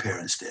 My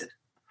parents did.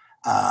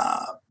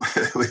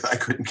 I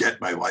couldn't get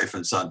my wife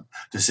and son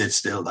to sit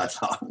still that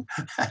long.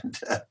 And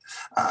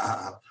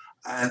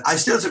I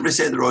still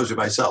say the rosary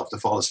myself to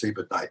fall asleep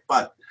at night.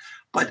 But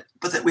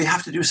that we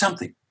have to do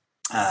something.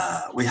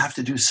 We have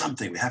to do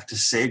something. We have to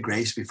say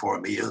grace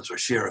before meals or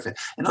share a faith.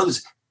 In other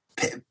words,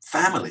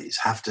 families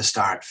have to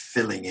start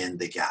filling in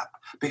the gap,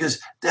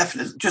 because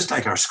definitely, just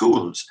like our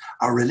schools,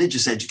 our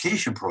religious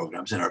education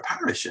programs in our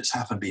parishes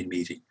haven't been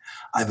meeting.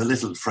 I have a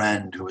little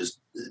friend who is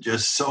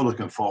just so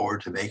looking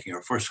forward to making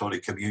her first Holy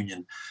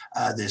Communion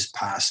this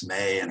past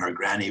May, and her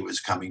granny was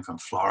coming from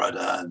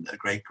Florida, and a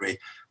great,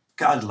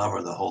 God love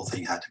her, the whole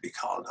thing had to be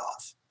called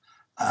off.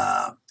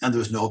 And there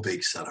was no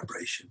big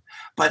celebration.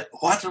 But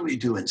what do we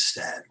do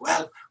instead?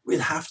 Well, we'll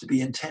have to be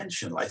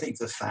intentional. I think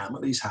the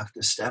families have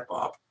to step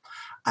up.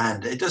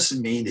 And it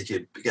doesn't mean that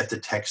you get the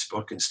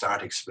textbook and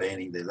start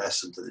explaining the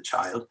lesson to the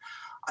child.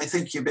 I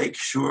think you make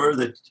sure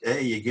that,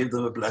 you give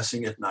them a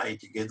blessing at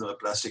night, you give them a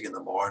blessing in the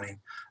morning.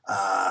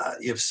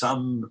 You have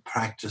some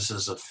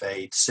practices of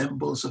faith,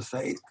 symbols of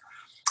faith.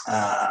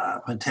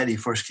 When Teddy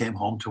first came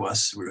home to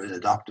us, we were an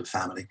adoptive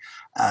family.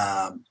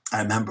 I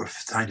remember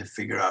trying to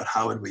figure out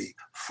how would we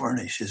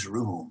furnish his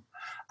room.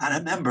 And I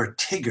remember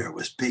Tigger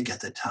was big at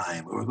the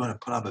time. We were going to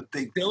put up a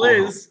big Still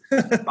is.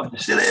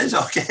 Still is?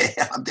 Okay,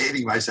 I'm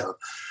dating myself.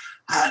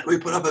 And we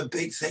put up a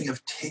big thing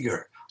of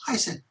Tigger. I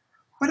said,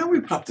 why don't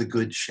we put up the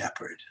Good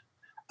Shepherd?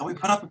 And we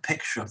put up a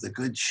picture of the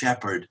Good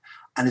Shepherd,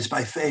 and it's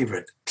my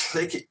favorite,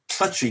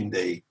 clutching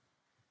the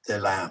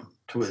lamb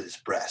to his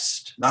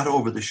breast, not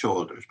over the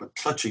shoulders, but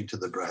clutching to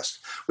the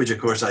breast, which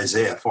of course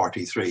Isaiah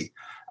 43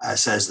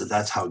 says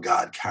that's how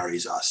God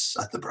carries us,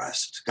 at the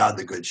breast. God,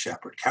 the Good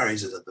Shepherd,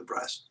 carries us at the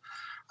breast,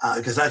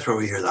 because that's where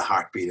we hear the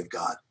heartbeat of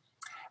God.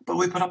 But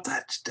we put up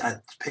that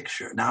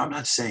picture. Now, I'm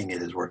not saying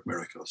it has worked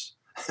miracles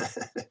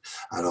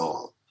at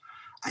all.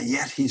 And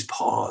yet he's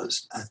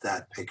paused at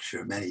that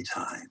picture many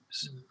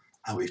times.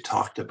 And we've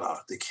talked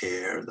about the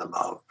care, the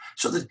love,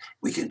 so that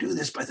we can do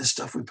this by the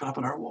stuff we put up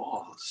on our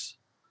walls.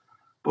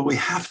 But we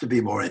have to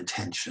be more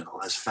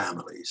intentional as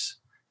families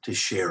to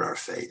share our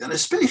faith. And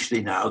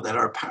especially now that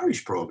our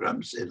parish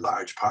programs, in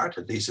large part,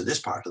 at least in this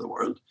part of the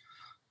world,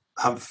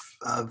 have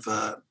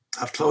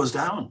closed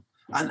down,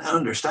 and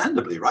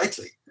understandably,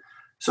 rightly.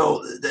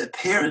 So the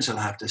parents will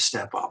have to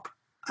step up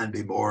and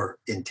be more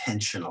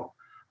intentional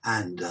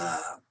and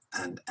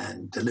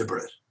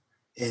deliberate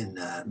in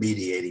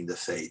mediating the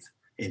faith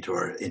into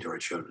our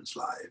children's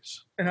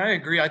lives. And I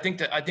agree. I think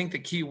the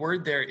key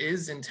word there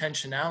is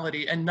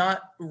intentionality and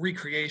not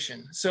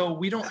recreation. So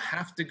we don't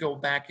have to go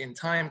back in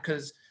time,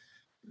 because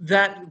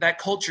that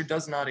culture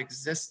does not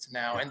exist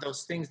now, and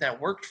those things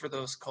that worked for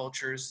those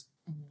cultures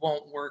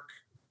won't work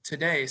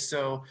today.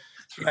 So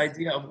the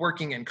idea of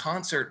working in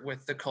concert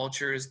with the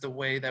culture is the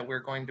way that we're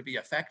going to be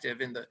effective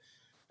in the,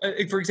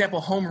 for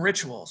example, home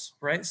rituals,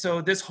 right?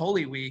 So this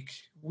Holy Week,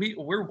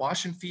 we're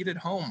washing feet at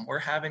home. We're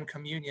having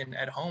communion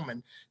at home,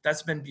 and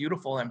that's been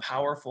beautiful and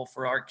powerful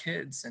for our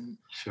kids. And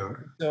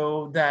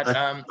so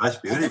that's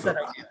beautiful.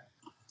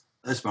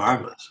 That's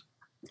marvelous.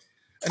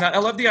 And I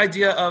love the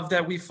idea of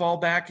that we fall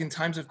back in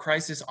times of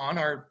crisis on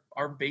our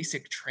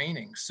basic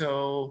training.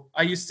 So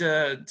I used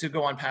to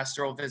go on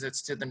pastoral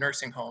visits to the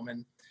nursing home,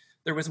 and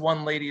there was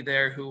one lady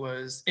there who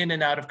was in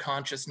and out of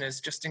consciousness,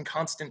 just in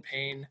constant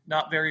pain,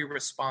 not very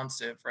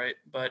responsive, right?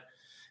 But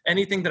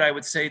anything that I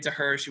would say to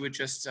her, she would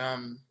just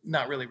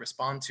not really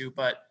respond to.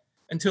 But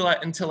until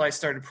I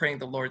started praying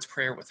the Lord's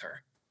Prayer with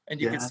her,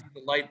 and you could see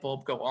the light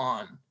bulb go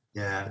on,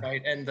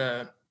 right? And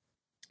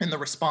the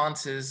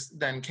responses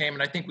then came,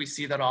 and I think we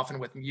see that often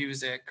with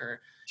music,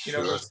 or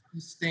those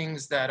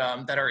things that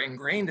are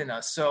ingrained in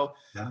us. So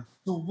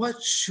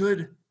what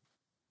should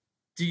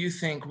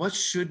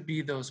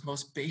be those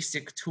most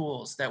basic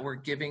tools that we're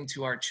giving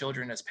to our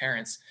children as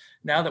parents?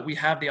 Now that we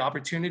have the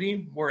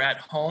opportunity, we're at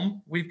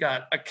home, we've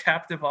got a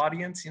captive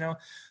audience,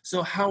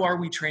 so how are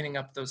we training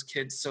up those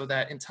kids so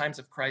that in times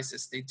of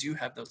crisis, they do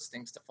have those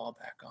things to fall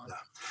back on?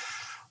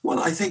 Well,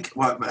 I think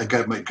a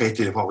great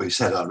deal of what we've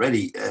said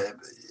already,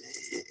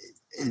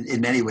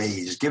 in many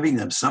ways, giving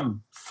them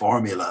some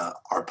formula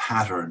or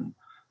pattern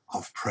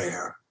of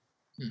prayer,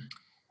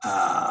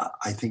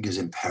 I think is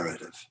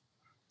imperative.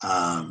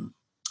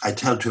 I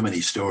tell too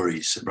many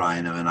stories,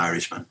 Brian. I'm an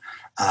Irishman.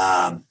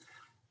 I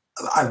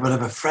would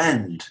have a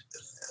friend,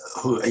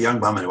 a young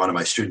woman, one of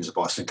my students at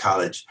Boston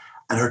College,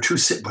 and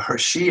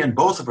she and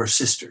both of her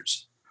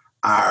sisters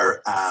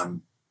are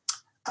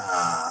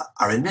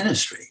in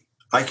ministry,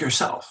 like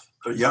yourself.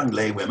 They're young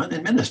lay women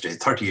in ministry.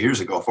 40 years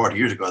ago,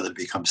 they'd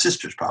become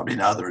sisters probably.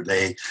 Now they're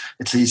lay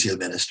ecclesial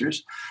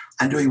ministers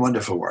and doing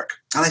wonderful work.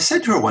 And I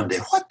said to her one day,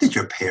 what did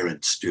your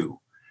parents do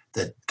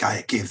that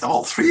guy gave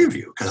all three of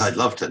you? Because I'd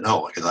love to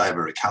know, because I have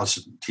a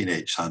recalcitrant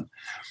teenage son,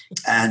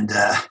 and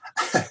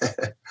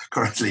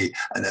currently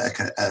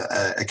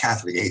a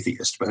Catholic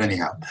atheist. But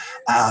anyhow,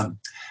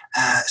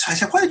 so I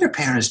said, what did your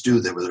parents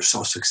do that were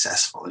so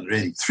successful? And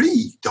really,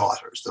 three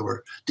daughters that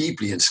were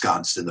deeply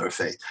ensconced in their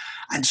faith.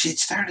 And she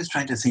started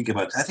trying to think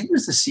about, I think it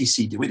was the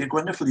CCD. We did a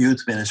wonderful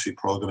youth ministry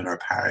program in our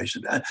parish.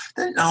 And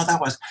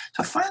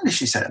so finally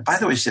she said, and by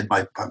the way, she said,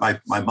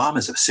 my mom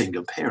is a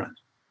single parent.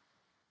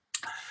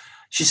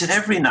 She said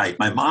every night,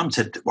 my mom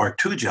had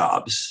worked two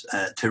jobs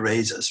to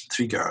raise us,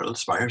 three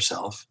girls by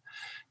herself.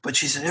 But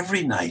she said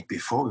every night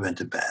before we went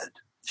to bed,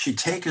 she'd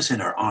take us in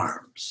her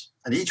arms,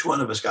 and each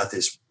one of us got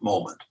this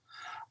moment.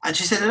 And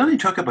she said it only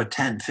took about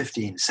 10,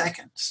 15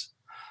 seconds.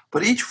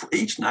 But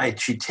each night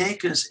she'd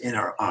take us in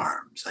her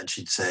arms and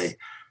she'd say,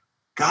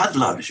 God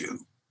loves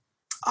you,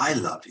 I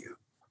love you,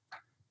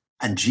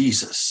 and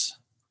Jesus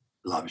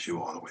loves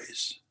you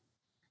always.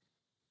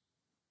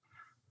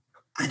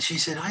 And she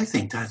said, I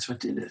think that's what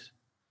did it.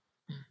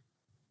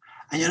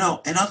 And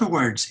in other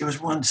words, it was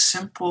one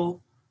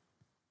simple,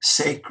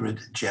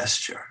 sacred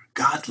gesture.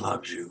 God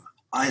loves you,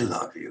 I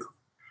love you,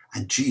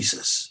 and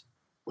Jesus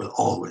will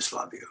always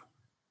love you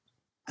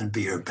and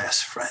be your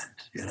best friend,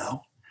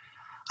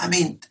 I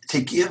mean,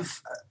 to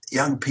give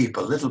young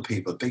people, little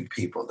people, big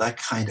people, that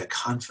kind of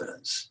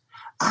confidence,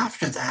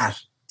 after that,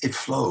 it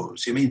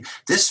flows. I mean,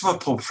 this is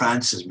what Pope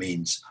Francis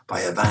means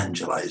by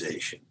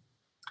evangelization.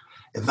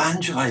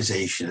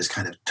 Evangelization is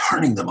kind of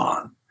turning them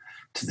on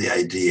to the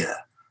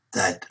idea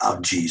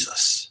of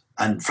Jesus.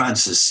 And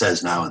Francis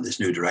says now in this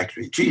new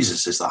directory,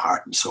 Jesus is the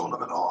heart and soul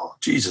of it all.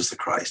 Jesus the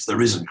Christ, the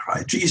risen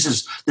Christ.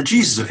 Jesus, the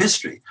Jesus of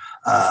history,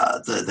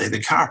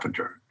 the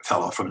carpenter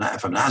fellow from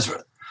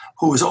Nazareth,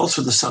 who is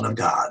also the Son of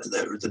God,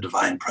 the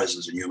divine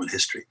presence in human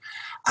history,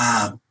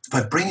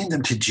 but bringing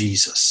them to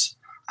Jesus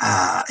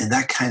in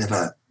that kind of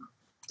a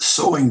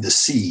sowing the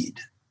seed.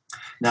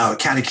 Now,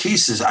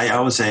 catechesis, I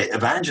always say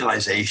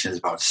evangelization is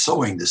about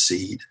sowing the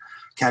seed.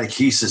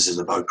 Catechesis is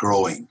about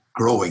growing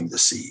the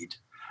seed.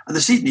 And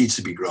the seed needs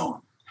to be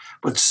grown.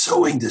 But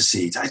sowing the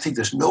seeds, I think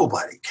there's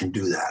nobody can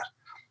do that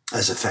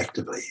as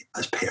effectively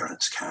as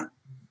parents can.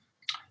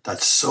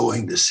 That's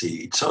sowing the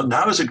seed. So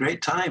now is a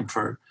great time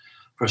for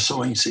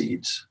sowing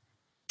seeds.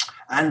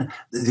 And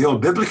the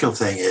old biblical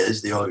thing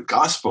is, the old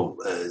gospel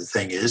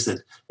thing is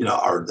that,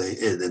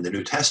 in the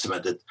New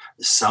Testament, that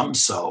some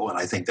sow, and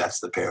I think that's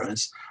the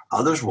parents,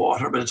 others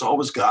water, but it's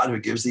always God who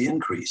gives the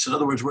increase. In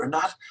other words, we're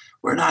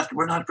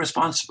not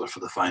responsible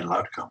for the final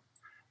outcome,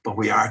 but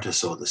we are to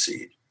sow the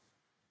seed.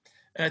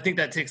 And I think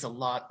that takes a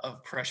lot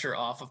of pressure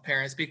off of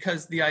parents,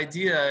 because the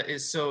idea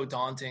is so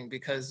daunting,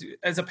 because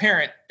as a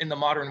parent in the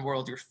modern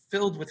world, you're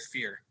filled with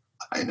fear.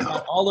 I know.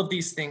 About all of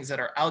these things that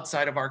are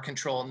outside of our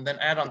control. And then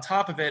add on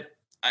top of it,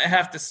 I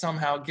have to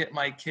somehow get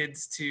my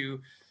kids to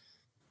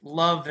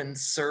love and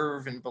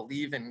serve and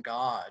believe in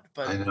God.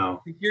 But I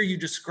know. to hear you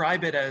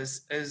describe it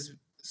as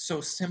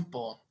so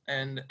simple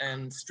and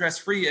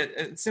stress-free,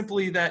 it's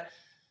simply that,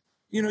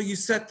 you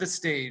set the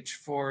stage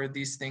for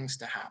these things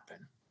to happen,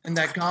 and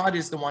that God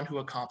is the one who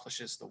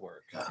accomplishes the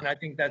work. Yeah. And I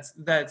think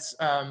that's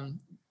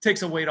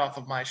takes a weight off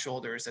of my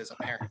shoulders as a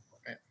parent.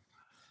 Right?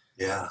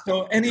 Yeah.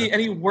 So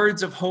any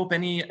words of hope,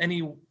 any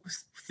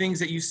things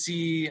that you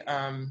see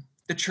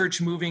the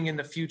church moving in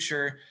the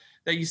future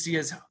that you see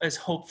as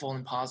hopeful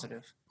and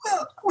positive?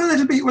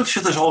 Well,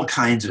 sure, there's all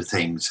kinds of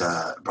things,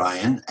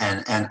 Brian,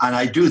 and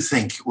I do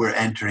think we're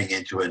entering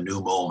into a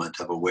new moment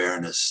of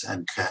awareness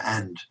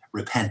and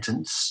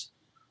repentance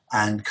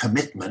and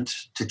commitment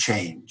to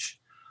change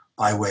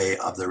by way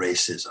of the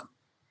racism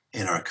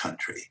in our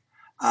country.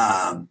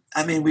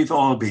 We've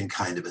all been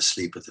kind of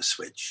asleep at the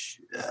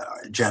switch,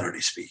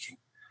 generally speaking.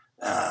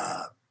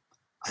 I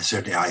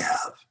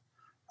have.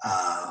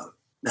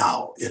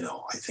 Now,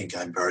 I think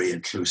I'm very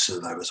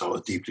inclusive. I was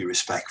always deeply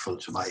respectful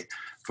to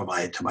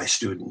my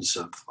students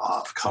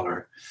of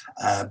color,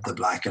 the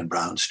black and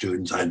brown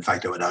students. In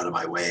fact, I went out of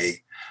my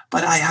way,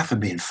 but I haven't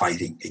been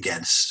fighting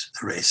against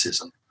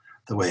racism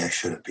the way I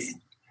should have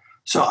been.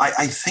 So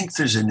I think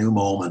there's a new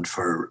moment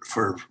for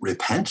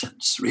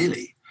repentance,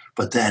 really,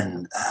 but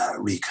then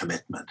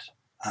recommitment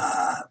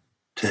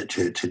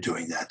to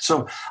doing that.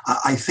 So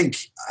I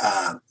think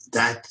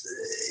that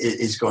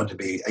is going to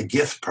be a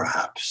gift,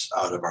 perhaps,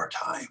 out of our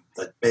time,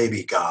 that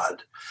maybe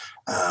God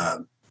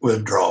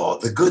will draw,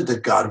 the good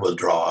that God will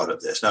draw out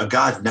of this. Now,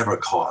 God never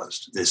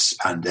caused this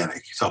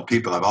pandemic. Some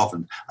people I've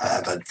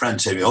had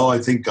friends say to me, I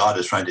think God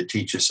is trying to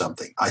teach us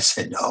something. I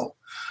say, no.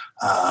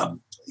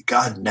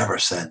 God never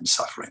sends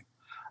suffering.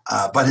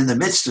 But in the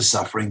midst of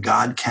suffering,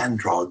 God can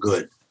draw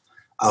good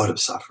out of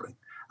suffering.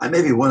 And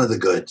maybe one of the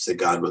goods that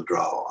God will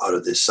draw out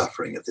of this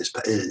suffering of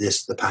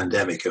the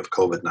pandemic of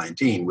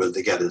COVID-19 will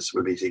be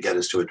to get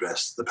us to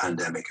address the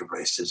pandemic of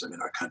racism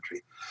in our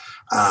country.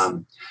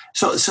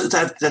 So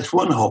that's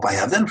one hope I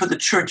have. Then for the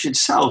church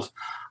itself,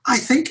 I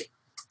think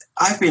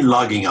I've been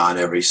logging on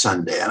every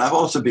Sunday, and I've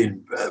also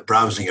been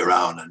browsing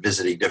around and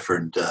visiting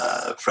different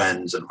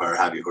friends and where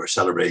have you who are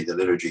celebrating the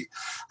liturgy.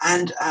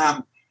 And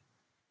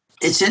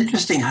it's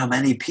interesting how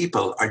many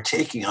people are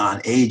taking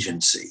on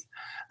agency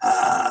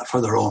for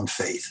their own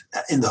faith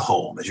in the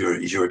home, as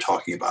you were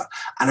talking about,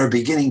 and are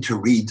beginning to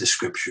read the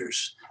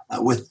scriptures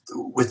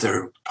with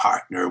their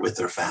partner, with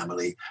their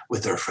family,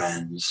 with their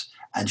friends,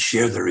 and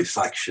share their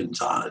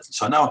reflections on it.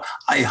 So now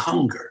I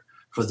hunger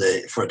for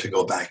it to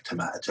go back to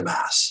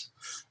Mass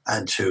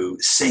and to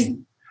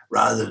sing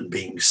rather than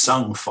being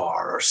sung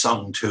for or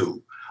sung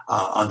to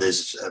on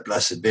this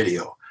blessed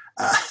video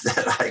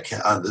that I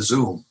can on the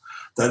Zoom.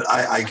 That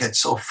I get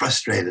so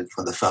frustrated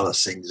when the fella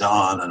sings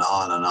on and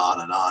on and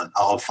on and on,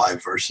 all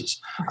 5 verses.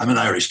 I'm an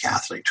Irish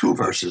Catholic. 2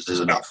 verses is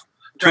enough.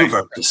 Two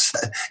verses.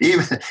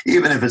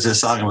 Even if it's a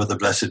song about the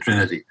Blessed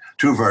Trinity,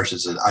 2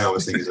 verses I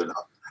always think is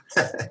enough.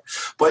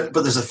 But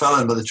there's a fella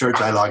in the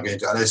church I log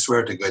into, and I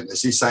swear to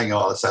goodness, he sang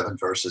all 7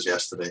 verses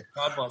yesterday.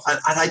 God bless him.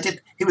 And I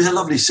did. He was a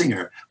lovely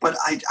singer, but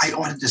I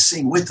wanted to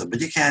sing with him. But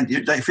you can't.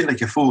 I feel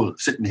like a fool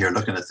sitting here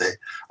looking at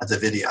the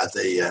video at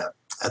the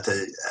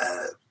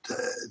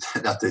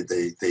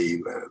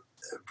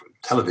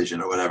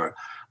television or whatever,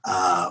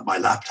 my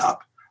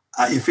laptop.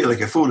 You feel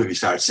like a fool if you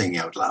start singing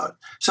out loud.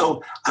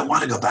 So I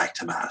want to go back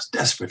to Mass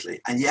desperately.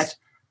 And yet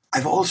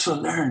I've also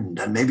learned,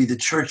 and maybe the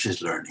church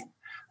is learning,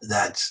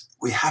 that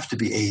we have to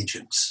be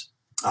agents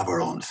of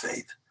our own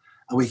faith.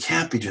 And we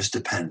can't be just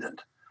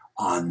dependent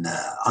on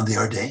the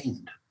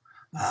ordained.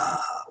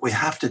 We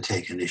have to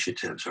take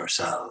initiatives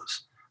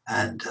ourselves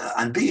and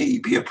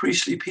be a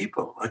priestly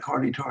people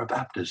according to our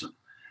baptism.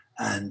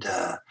 And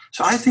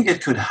so I think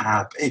it could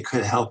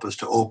help us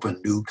to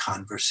open new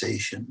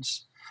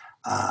conversations,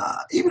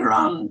 even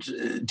around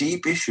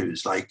deep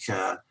issues like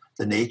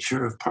the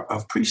nature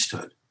of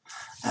priesthood.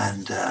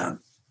 And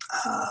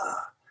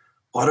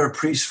What are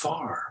priests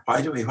for?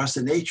 What's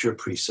the nature of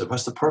priesthood?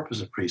 What's the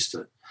purpose of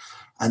priesthood?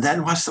 And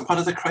then what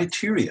are the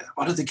criteria?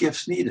 What are the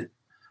gifts needed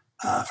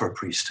for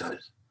priesthood?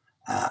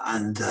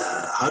 And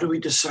how do we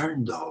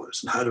discern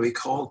those? And how do we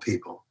call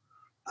people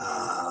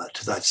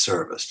to that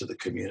service, to the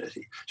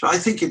community? So I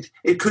think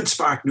it could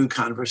spark new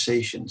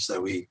conversations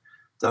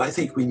that I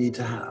think we need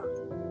to have.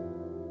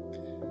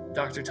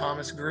 Dr.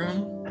 Thomas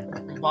Groome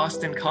from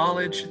Boston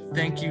College,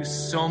 thank you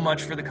so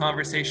much for the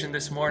conversation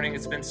this morning.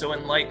 It's been so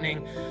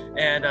enlightening.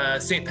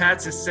 And St.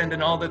 Pat's is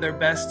sending all of their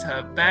best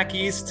back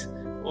east.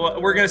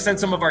 We're going to send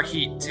some of our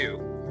heat too.